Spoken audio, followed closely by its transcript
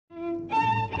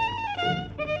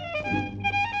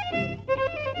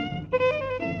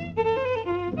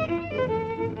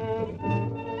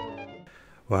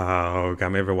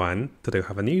Welcome everyone. Today we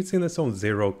have a new Zenless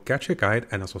 0 Gatcha guide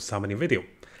and also summoning video.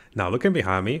 Now looking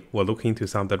behind me, we're looking into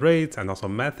some of the raids and also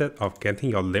method of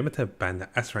getting your limited banner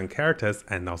S rank characters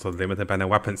and also limited banner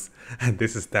weapons. And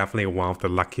this is definitely one of the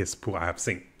luckiest pool I have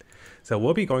seen. So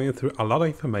we'll be going through a lot of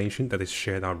information that is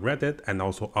shared on Reddit and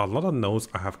also a lot of notes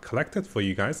I have collected for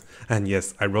you guys. And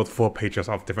yes, I wrote 4 pages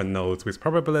of different notes with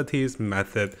probabilities,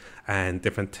 method, and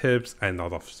different tips and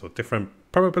also different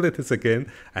probabilities again,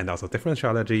 and also different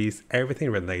strategies, everything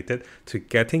related to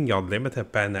getting your limited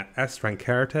banner S rank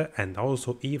character and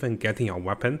also even getting your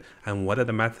weapon and what are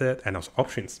the method and also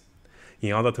options.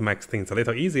 In order to make things a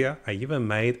little easier, I even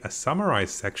made a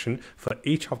summarize section for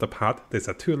each of the part. There's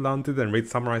a too long didn't read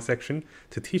summarize section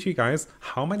to teach you guys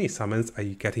how many summons are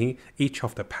you getting each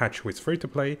of the patch with free to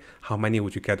play, how many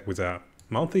would you get with a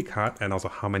monthly card, and also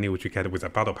how many would you get with a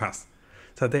battle pass.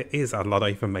 So there is a lot of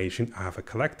information I have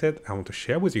collected I want to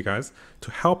share with you guys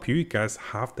to help you guys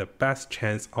have the best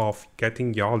chance of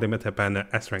getting your limited banner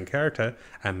S rank character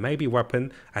and maybe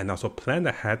weapon, and also plan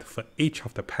ahead for each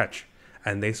of the patch.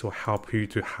 And this will help you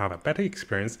to have a better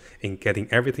experience in getting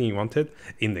everything you wanted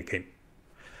in the game.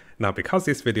 Now, because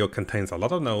this video contains a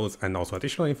lot of notes and also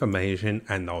additional information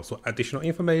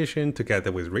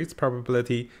together with risk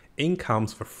probability,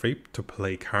 incomes for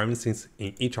free-to-play currencies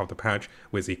in each of the patch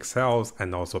with Excels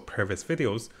and also previous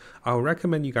videos, I'll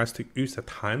recommend you guys to use the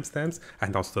timestamps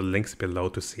and also the links below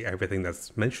to see everything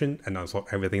that's mentioned and also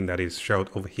everything that is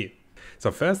showed over here.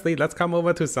 So firstly, let's come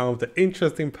over to some of the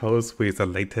interesting posts with the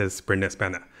latest Zenless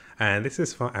banner. And this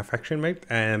is from AffectionMate,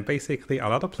 and basically a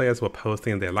lot of players were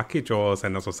posting their lucky draws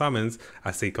and also summons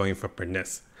as they going for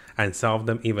Zenless. And some of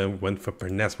them even went for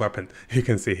Zenless weapon. You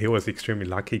can see he was extremely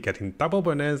lucky getting double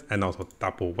Zenless and also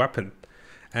double weapon.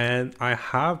 And I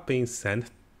have been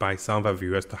sent by some of our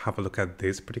viewers to have a look at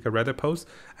this particular Reddit post,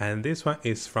 and this one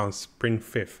is from Spring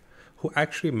 5th. Who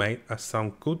actually made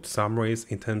some good summaries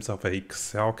in terms of an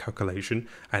Excel calculation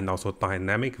and also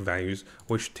dynamic values,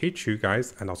 which teach you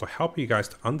guys and also help you guys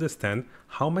to understand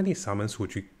how many summons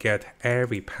would you get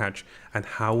every patch and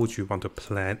how would you want to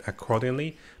plan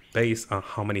accordingly based on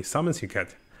how many summons you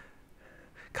get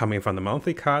coming from the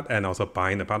monthly card and also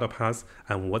buying the battle pass,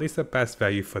 and what is the best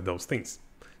value for those things.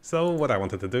 So what I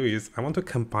wanted to do is I want to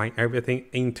combine everything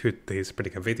into this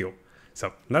particular video.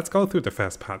 So let's go through the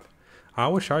first part. I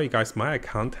will show you guys my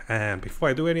account, and before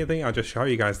I do anything, I'll just show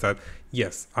you guys that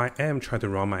yes, I am trying to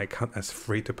run my account as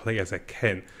free to play as I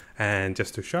can. And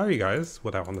just to show you guys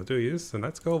what I want to do is, so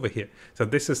let's go over here. So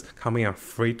this is coming a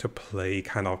free to play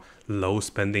kind of low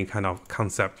spending kind of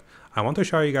concept. I want to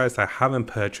show you guys I haven't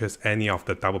purchased any of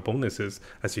the double bonuses,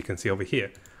 as you can see over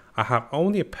here. I have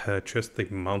only purchased the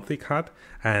monthly card,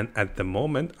 and at the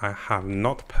moment I have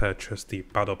not purchased the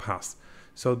battle pass.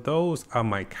 So those are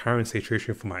my current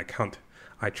situation for my account.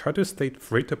 I try to stay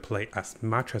free to play as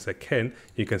much as I can.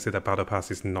 You can see the battle pass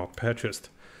is not purchased.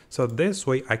 So this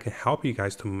way I can help you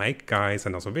guys to make guides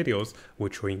and also videos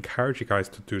which will encourage you guys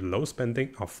to do low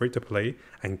spending or free to play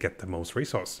and get the most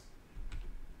resource.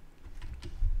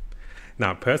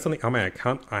 Now personally on my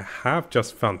account, I have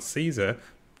just found Caesar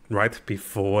right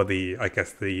before the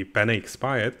banner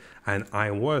expired, and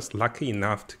I was lucky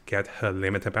enough to get her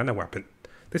limited banner weapon.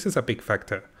 This is a big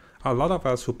factor. A lot of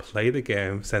us who play the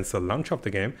game since the launch of the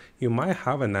game, you might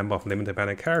have a number of limited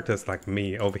banner characters like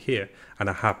me over here, and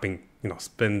I have been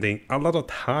spending a lot of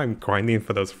time grinding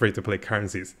for those free-to-play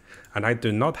currencies, and I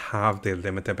do not have the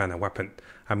limited banner weapon.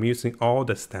 I'm using all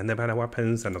the standard banner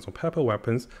weapons and also purple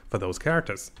weapons for those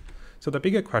characters. So the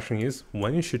bigger question is,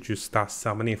 when should you start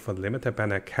summoning for limited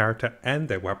banner character and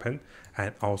their weapon,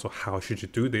 and also how should you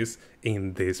do this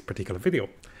in this particular video?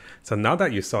 So now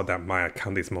that you saw that my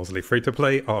account is mostly free to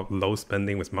play or low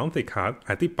spending with monthly card,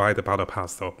 I did buy the battle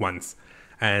pass though once.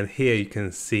 And here you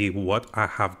can see what I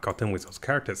have gotten with those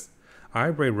characters. I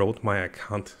rewrote my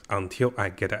account until I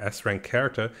get an S rank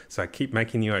character, so I keep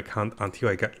making new account until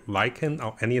I get Lycan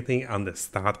or anything on the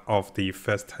start of the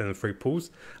first 10 free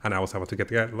pools, and I was able to get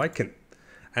Lycan.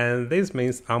 And this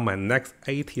means on my next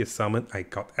 80th summon I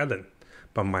got Ellen,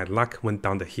 but my luck went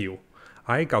down the hill.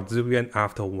 I got Zuyuan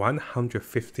after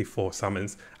 154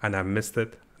 summons, and I missed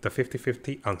it the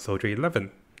 50-50 on Soldier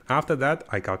 11. After that,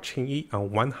 I got Qingyi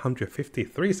on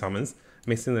 153 summons,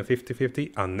 missing the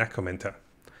 50-50 on Necromancer.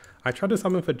 I tried to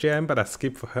summon for Jen, but I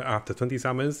skipped for her after 20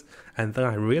 summons, and then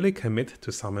I really commit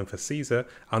to summon for Caesar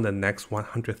on the next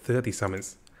 130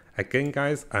 summons. Again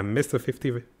guys, I missed the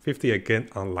 50-50 again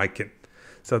on Lycan.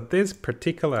 So this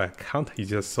particular account you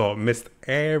just saw missed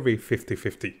every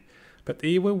 50-50. But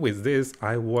even with this,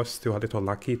 I was still a little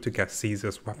lucky to get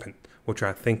Caesar's weapon, which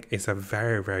I think is a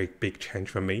very big change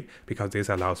for me because this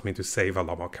allows me to save a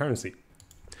lot more currency.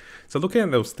 So looking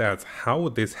at those stats, how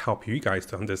would this help you guys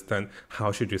to understand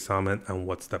how should you summon and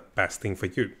what's the best thing for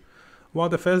you? Well,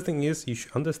 the first thing is you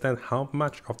should understand how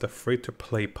much of the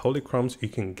free-to-play polychromes you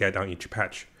can get on each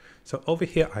patch. So over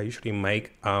here, I usually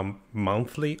make a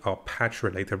monthly or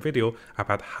patch-related video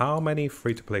about how many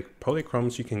free-to-play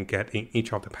polychromes you can get in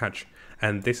each of the patch.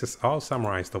 And this is all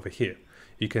summarized over here.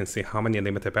 You can see how many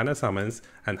limited banner summons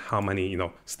and how many,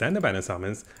 standard banner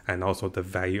summons, and also the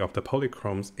value of the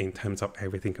polychromes in terms of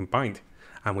everything combined.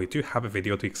 And we do have a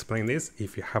video to explain this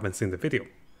if you haven't seen the video.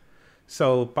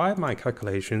 So by my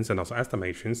calculations and also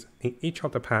estimations, in each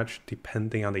of the patch,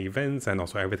 depending on the events and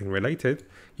also everything related,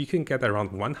 you can get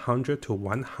around 100 to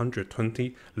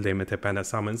 120 limited banner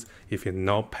summons if you're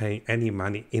not paying any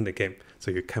money in the game, so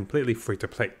you're completely free to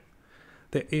play.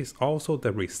 There is also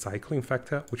the recycling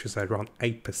factor, which is around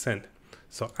 8%.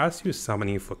 So as you're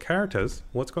summoning for characters,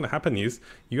 what's going to happen is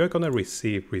you're going to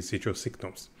receive residual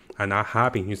signals. And I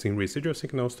have been using residual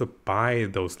signals to buy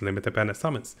those limited banner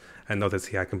summons. And notice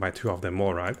here I can buy 2 of them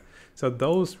more, right? So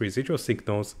those residual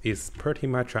signals is pretty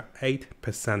much an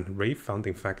 8%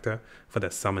 refunding factor for the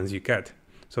summons you get.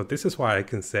 So this is why I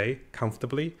can say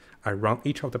comfortably around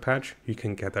each of the patch, you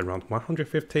can get around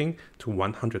 115 to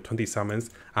 120 summons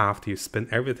after you spend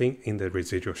everything in the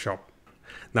residual shop.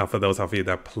 Now for those of you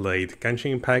that played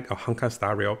Genshin Impact or Honkai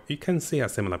Star Rail, you can see a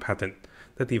similar pattern.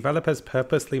 The developers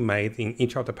purposely made in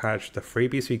each of the patch the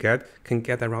freebies you get can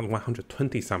get around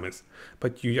 120 summons,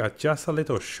 but you are just a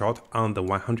little short on the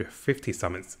 150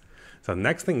 summons. So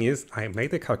next thing is I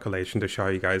made a calculation to show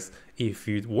you guys if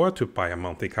you were to buy a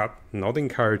monthly card, not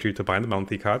encourage you to buy the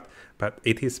monthly card, but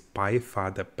it is by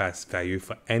far the best value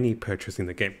for any purchase in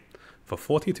the game. For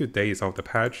 42 days of the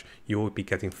patch, you will be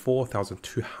getting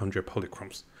 4,200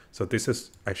 polychromes. So this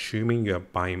is assuming you're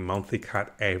buying monthly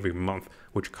card every month,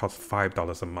 which costs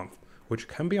 $5 a month, which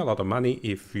can be a lot of money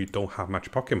if you don't have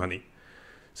much pocket money.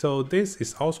 So this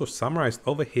is also summarized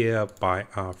over here by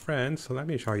our friend. So let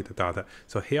me show you the data.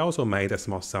 So he also made a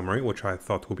small summary, which I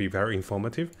thought would be very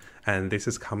informative. And this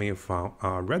is coming from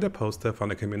a Reddit poster from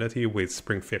the community with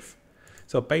Spring 5th.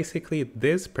 So basically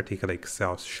this particular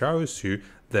Excel shows you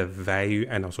the value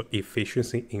and also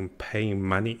efficiency in paying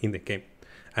money in the game.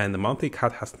 And the monthly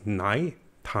card has 9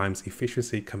 times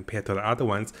efficiency compared to the other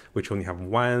ones, which only have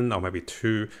 1 or maybe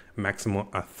 2, maximum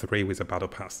 3 with a battle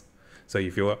pass. So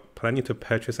if you're planning to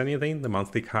purchase anything, the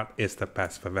monthly card is the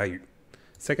best for value.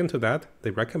 Second to that,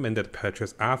 the recommended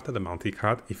purchase after the monthly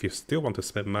card, if you still want to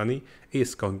spend money,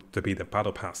 is going to be the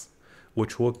battle pass,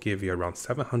 which will give you around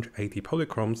 780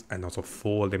 polychromes and also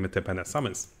 4 limited banner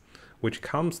summons, which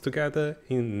comes together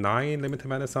in 9 limited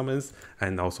banner summons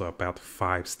and also about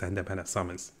 5 standard banner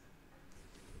summons.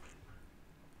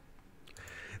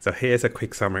 So here's a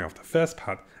quick summary of the first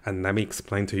part, and let me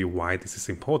explain to you why this is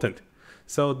important.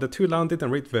 So the too long didn't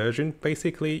read version,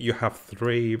 basically you have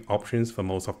 3 options for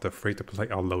most of the free-to-play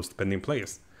or low-spending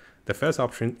players. The first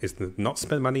option is to not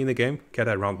spend money in the game, get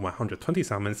around 120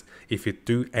 summons if you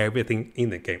do everything in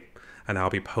the game. And I'll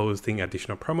be posting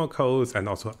additional promo codes and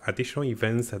also additional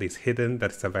events that is hidden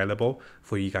that is available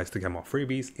for you guys to get more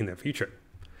freebies in the future.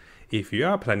 If you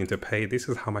are planning to pay, this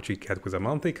is how much you get with a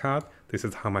monthly card, this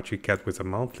is how much you get with a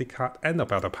monthly card and a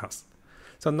battle pass.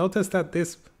 So notice that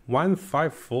this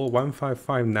 154,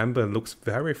 155 number looks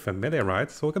very familiar, right?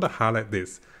 So we're going to highlight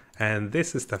this. And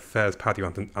this is the first part you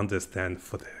want to understand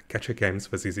for the gacha games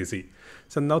for ZZZ.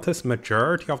 So notice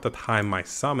majority of the time my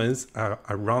summons are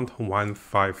around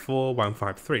 154,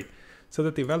 153. So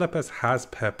the developers has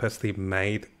purposely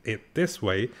made it this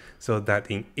way so that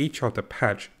in each of the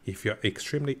patch, if you're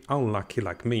extremely unlucky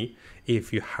like me,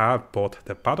 if you have bought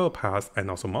the battle pass and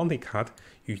also monthly card,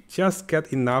 you just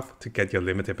get enough to get your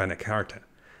limited banner character.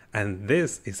 And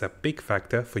this is a big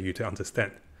factor for you to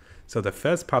understand. So the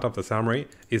first part of the summary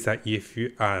is that if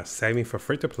you are saving for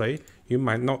free-to-play, you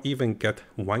might not even get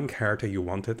 1 character you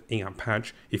wanted in a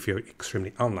patch if you're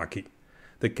extremely unlucky.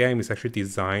 The game is actually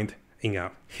designed in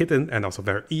a hidden and also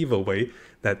very evil way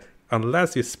that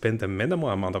unless you spend the minimal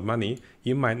amount of money,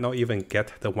 you might not even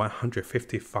get the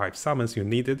 155 summons you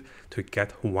needed to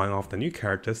get 1 of the new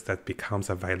characters that becomes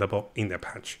available in the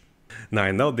patch. Now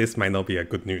I know this might not be a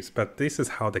good news, but this is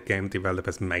how the game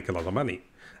developers make a lot of money.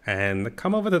 And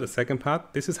come over to the second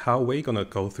part, this is how we're gonna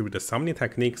go through the summoning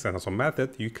techniques and also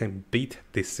method you can beat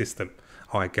this system,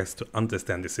 or I guess to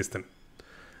understand the system.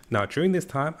 Now during this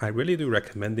time, I really do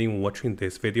recommend watching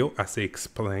this video as it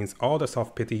explains all the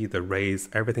soft pity, the raids,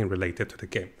 everything related to the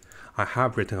game. I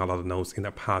have written a lot of notes in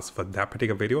the past for that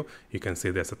particular video. You can see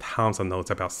there's tons of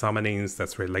notes about summonings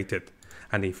that's related.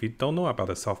 And if you don't know about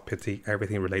the soft pity,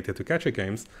 everything related to gacha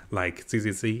games like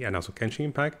ZZZ and also Genshin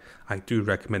Impact, I do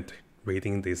recommend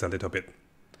reading this a little bit.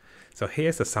 So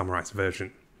here's the summarized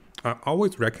version. I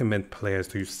always recommend players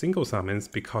to use single summons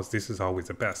because this is always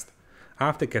the best.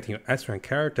 After getting your S rank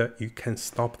character, you can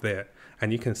stop there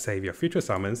and you can save your future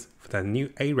summons for the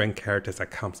new A rank characters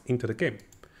that comes into the game.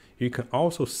 You can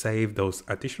also save those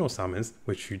additional summons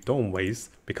which you don't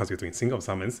waste because you're doing single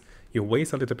summons. You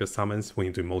waste a little bit of summons when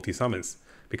you do multi-summons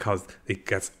because it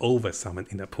gets over-summoned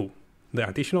in the pool. The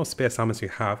additional spare summons you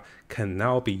have can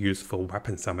now be used for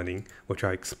weapon summoning, which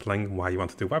I explain why you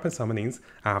want to do weapon summonings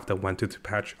after 1.2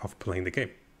 patch of playing the game.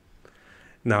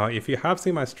 Now, if you have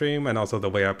seen my stream and also the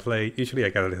way I play, usually I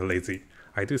get a little lazy.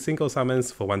 I do single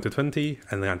summons for 1 to 20,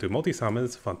 and then I do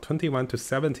multi-summons from 21 to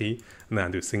 70, and then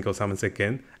I do single summons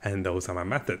again, and those are my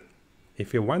method.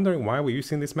 If you're wondering why we're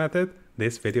using this method,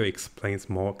 this video explains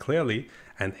more clearly,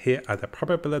 and here are the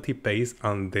probability based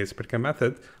on this particular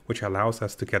method, which allows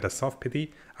us to get a soft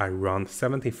pity around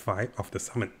 75 of the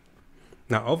summon.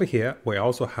 Now over here, we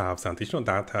also have some additional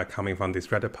data coming from this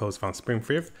Reddit post from Spring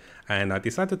 5th, and I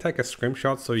decided to take a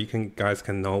screenshot so you guys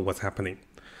can know what's happening.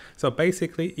 So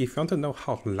basically, if you want to know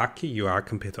how lucky you are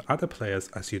compared to other players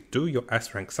as you do your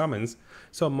S rank summons,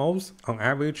 so on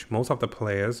average, most of the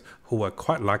players who are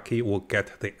quite lucky will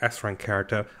get the S rank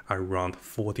character around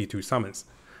 42 summons.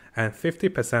 And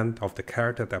 50% of the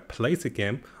character that plays the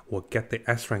game will get the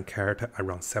S rank character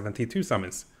around 72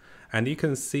 summons. And you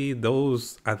can see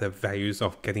those are the values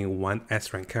of getting one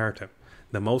S rank character.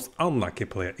 The most unlucky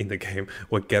player in the game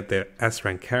will get their S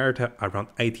rank character around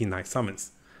 89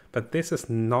 summons. But this is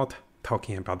not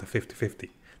talking about the 50-50.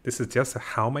 This is just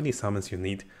how many summons you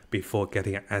need before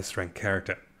getting an S rank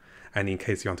character. And in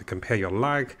case you want to compare your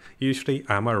luck, usually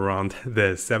I'm around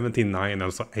the 79 and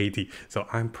also 80. So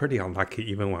I'm pretty unlucky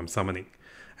even when I'm summoning.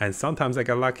 And sometimes I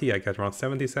get lucky, I get around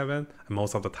 77. And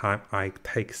most of the time I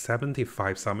take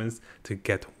 75 summons to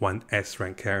get one S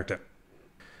rank character.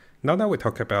 Now that we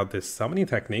talk about this summoning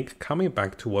technique, coming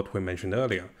back to what we mentioned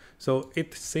earlier. So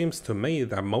it seems to me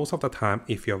that most of the time,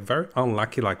 if you're very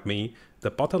unlucky like me, the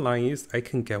bottom line is I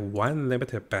can get one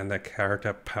limited banner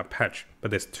character per patch, but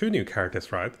there's 2 new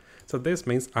characters, right? So this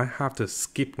means I have to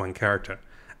skip one character.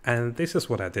 And this is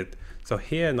what I did. So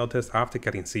here notice after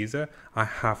getting Caesar, I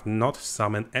have not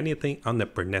summoned anything on the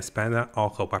Burness banner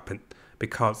or her weapon,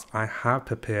 because I have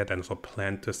prepared and also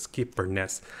planned to skip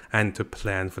Burness and to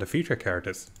plan for the future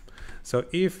characters. So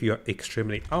if you're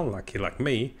extremely unlucky like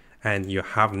me, and you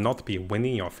have not been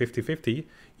winning your 50-50,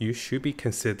 you should be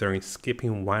considering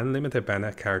skipping one limited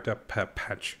banner character per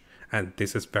patch. And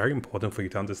this is very important for you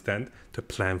to understand to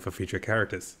plan for future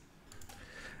characters.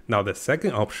 Now the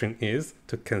second option is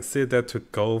to consider to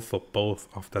go for both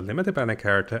of the limited banner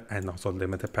character and also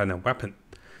limited banner weapon.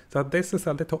 So this is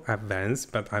a little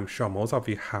advanced, but I'm sure most of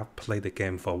you have played the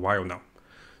game for a while now.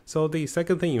 So the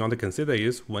second thing you want to consider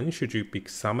is when should you be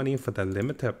summoning for the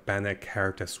limited banner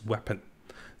character's weapon.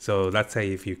 So let's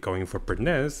say if you're going for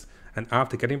Burness, and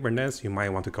after getting Burness, you might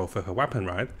want to go for her weapon,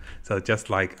 right? So just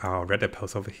like our Reddit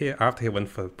post over here, after he went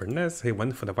for Burness, he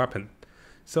went for the weapon.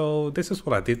 So this is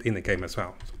what I did in the game as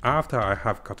well. After I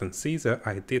have gotten Caesar,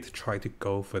 I did try to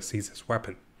go for Caesar's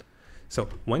weapon. So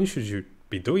when should you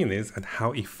be doing this and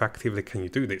how effectively can you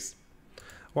do this?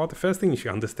 Well, the first thing you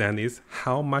should understand is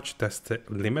how much does the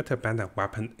limited banner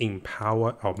weapon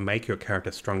empower or make your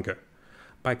character stronger.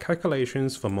 By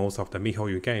calculations for most of the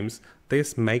miHoYo games,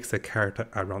 this makes the character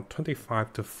around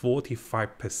 25 to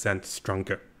 45%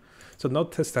 stronger. So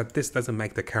notice that this doesn't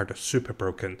make the character super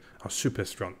broken or super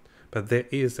strong, but there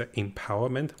is an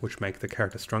empowerment which makes the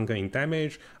character stronger in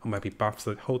damage, or maybe buffs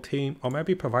the whole team, or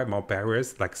maybe provide more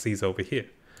barriers like Caesar over here.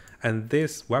 And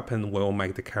this weapon will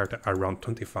make the character around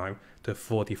 25 to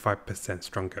 45%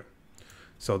 stronger.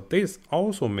 So this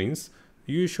also means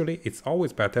usually it's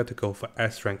always better to go for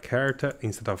S rank character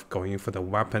instead of going for the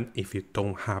weapon if you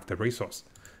don't have the resource,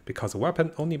 because the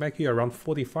weapon only makes you around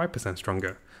 45%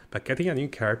 stronger, but getting a new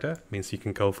character means you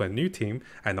can go for a new team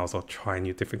and also try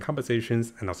new different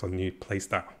compositions and also new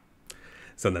playstyle.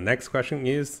 So the next question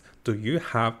is, do you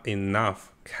have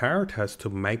enough characters to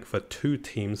make for 2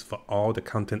 teams for all the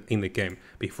content in the game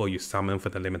before you summon for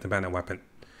the limited banner weapon?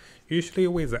 Usually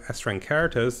with the S rank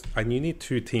characters, you need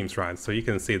 2 teams, right? So you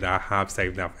can see that I have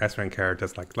saved enough S rank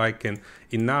characters like Lycan,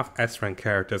 enough S rank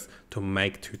characters to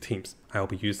make 2 teams. I'll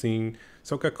be using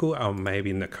Sogaku or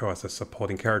maybe Neko as a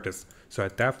supporting characters. So I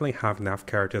definitely have enough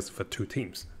characters for 2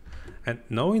 teams. And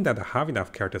knowing that I have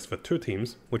enough characters for 2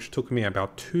 teams, which took me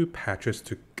about 2 patches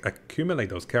to accumulate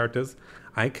those characters,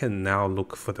 I can now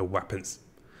look for the weapons.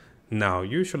 Now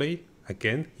usually,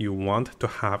 again, you want to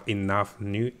have enough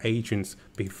new agents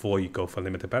before you go for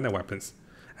limited banner weapons.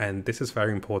 And this is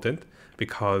very important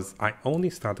because I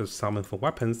only start to summon for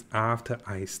weapons after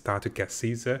I start to get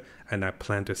Caesar and I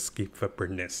plan to skip for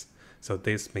Bernice. So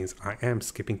this means I am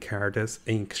skipping characters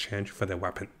in exchange for the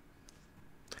weapon.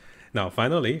 Now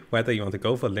finally, whether you want to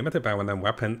go for limited by 1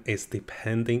 weapon is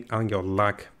depending on your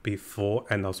luck before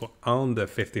and also on the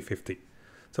 50-50.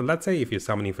 So let's say if you're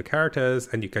summoning for characters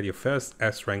and you get your first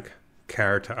S rank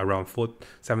character around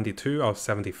 72 or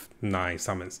 79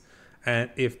 summons.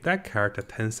 And if that character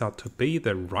turns out to be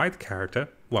the right character,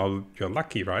 well, you're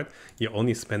lucky, right? You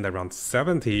only spend around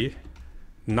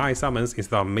 79 summons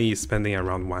instead of me spending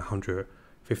around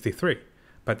 153.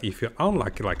 But if you're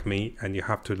unlucky like me and you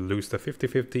have to lose the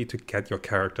 50-50 to get your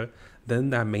character,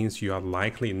 then that means you are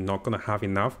likely not going to have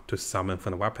enough to summon for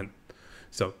the weapon.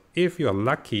 So if you are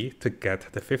lucky to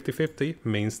get the 50-50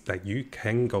 means that you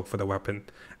can go for the weapon,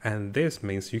 and this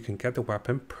means you can get the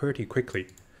weapon pretty quickly.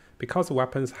 Because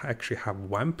weapons actually have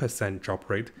 1% drop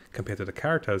rate compared to the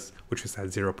characters, which is at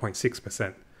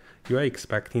 0.6%. You are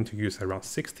expecting to use around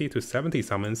 60 to 70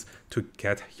 summons to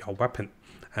get your weapon.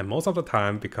 And most of the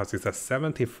time, because it's a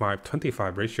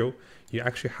 75-25 ratio, you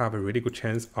actually have a really good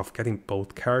chance of getting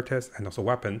both characters and also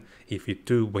weapon if you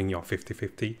do win your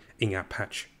 50-50 in a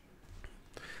patch.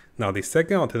 Now the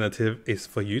second alternative is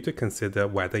for you to consider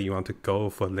whether you want to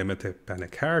go for limited banner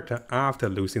character after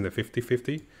losing the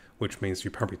 50-50, which means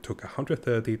you probably took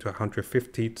 130 to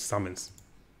 150 summons.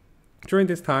 During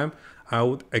this time, I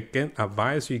would again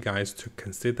advise you guys to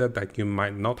consider that you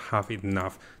might not have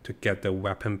enough to get the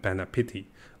weapon banner pity,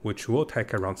 which will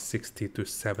take around 60 to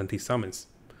 70 summons.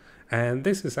 And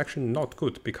this is actually not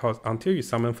good because until you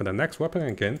summon for the next weapon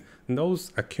again,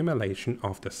 those accumulation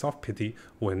of the soft pity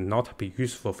will not be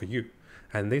useful for you.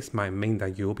 And this might mean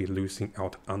that you'll be losing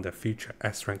out on the future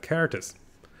S rank characters.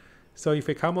 So if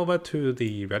we come over to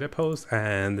the Reddit post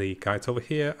and the guides over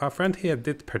here, our friend here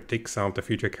did predict some of the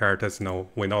future characters.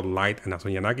 We know Light and also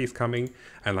Yanagi is coming,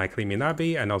 and likely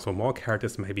Minabi and also more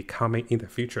characters may be coming in the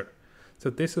future. So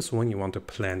this is when you want to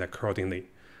plan accordingly.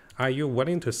 Are you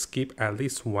willing to skip at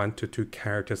least 1 to 2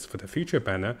 characters for the future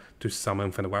banner to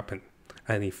summon for the weapon?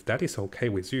 And if that is okay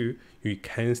with you, you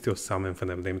can still summon for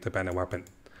the limited banner weapon.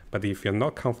 But if you're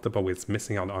not comfortable with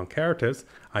missing out on characters,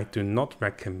 I do not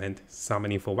recommend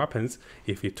summoning for weapons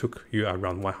if it took you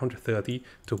around 130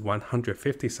 to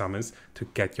 150 summons to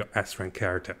get your S rank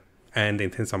character. And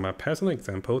in terms of my personal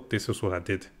example, this is what I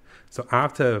did. So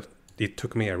after it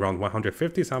took me around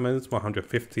 150 summons,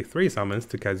 153 summons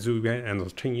to get Zhu Yuan and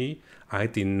Qingyi, I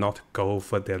did not go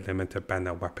for the limited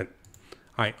banner weapon.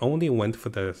 I only went for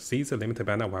the Caesar limited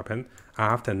banner weapon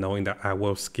after knowing that I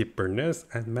will skip Bernice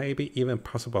and maybe even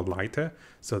possible Lighter,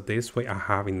 so this way I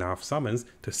have enough summons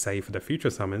to save for the future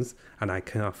summons and I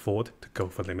can afford to go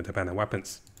for limited banner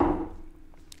weapons.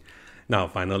 Now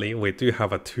finally, we do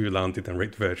have a too long didn't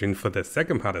read version for the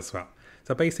second part as well.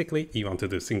 So basically, you want to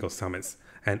do single summons,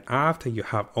 and after you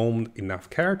have owned enough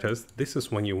characters, this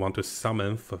is when you want to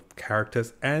summon for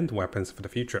characters and weapons for the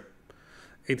future.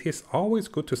 It is always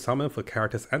good to summon for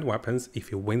characters and weapons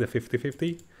if you win the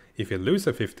 50-50. If you lose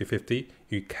the 50-50,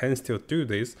 you can still do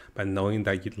this by knowing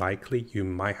that you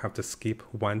might have to skip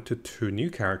 1 to 2 new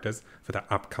characters for the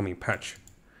upcoming patch.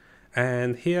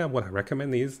 And here what I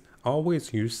recommend is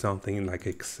always use something like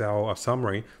Excel or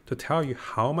summary to tell you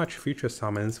how much future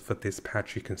summons for this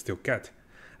patch you can still get.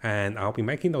 And I'll be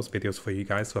making those videos for you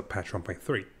guys for patch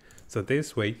 1.3. So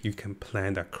this way you can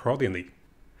plan accordingly.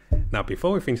 Now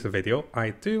before we finish the video, I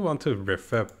do want to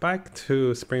refer back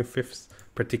to Spring 5th's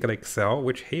particular Excel,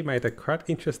 which he made a quite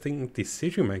interesting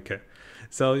decision maker.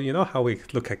 So you know how we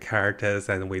look at characters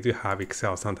and we do have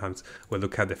Excel sometimes, we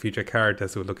look at the future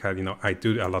characters, we look at, I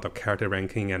do a lot of character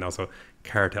ranking and also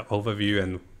character overview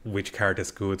and which character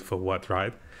is good for what,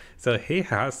 right? So he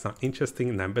has some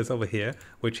interesting numbers over here,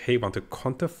 which he wants to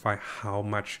quantify how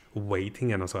much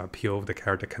weighting and also appeal of the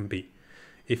character can be.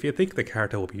 If you think the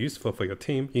character will be useful for your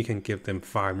team, you can give them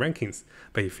 5 rankings.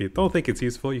 But if you don't think it's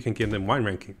useful, you can give them 1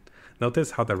 ranking.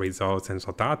 Notice how the results and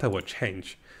so data will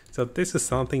change. So this is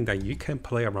something that you can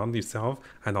play around yourself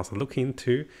and also look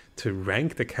into to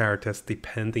rank the characters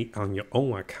depending on your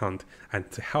own account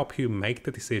and to help you make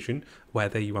the decision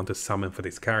whether you want to summon for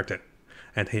this character.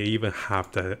 And he even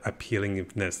have the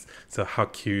appealingness, so how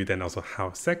cute and also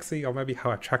how sexy or maybe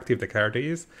how attractive the character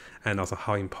is, and also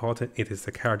how important it is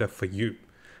the character for you.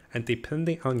 And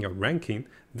depending on your ranking,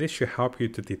 this should help you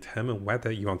to determine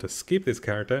whether you want to skip this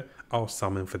character or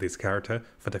summon for this character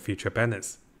for the future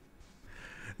banners.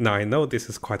 Now I know this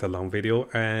is quite a long video,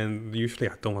 and usually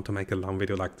I don't want to make a long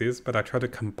video like this, but I try to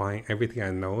combine everything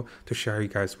I know to share you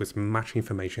guys with much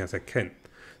information as I can.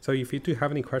 So if you do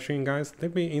have any questions, guys,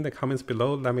 leave me in the comments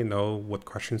below. Let me know what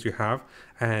questions you have.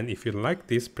 And if you like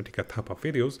this particular type of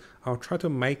videos, I'll try to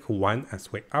make one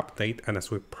as we update and as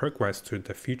we progress to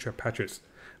the future patches.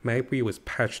 Maybe with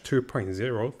patch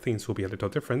 2.0, things will be a little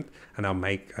different, and I'll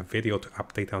make a video to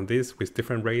update on this with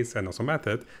different raids and also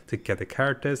method to get the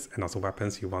characters and also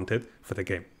weapons you wanted for the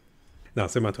game. Now,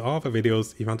 similar to all of the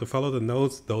videos, if you want to follow the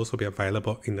notes, those will be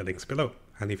available in the links below.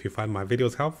 And if you find my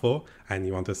videos helpful and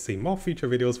you want to see more future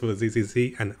videos for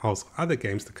ZZZ and also other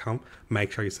games to come,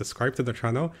 make sure you subscribe to the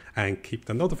channel and keep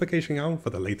the notification on for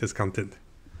the latest content.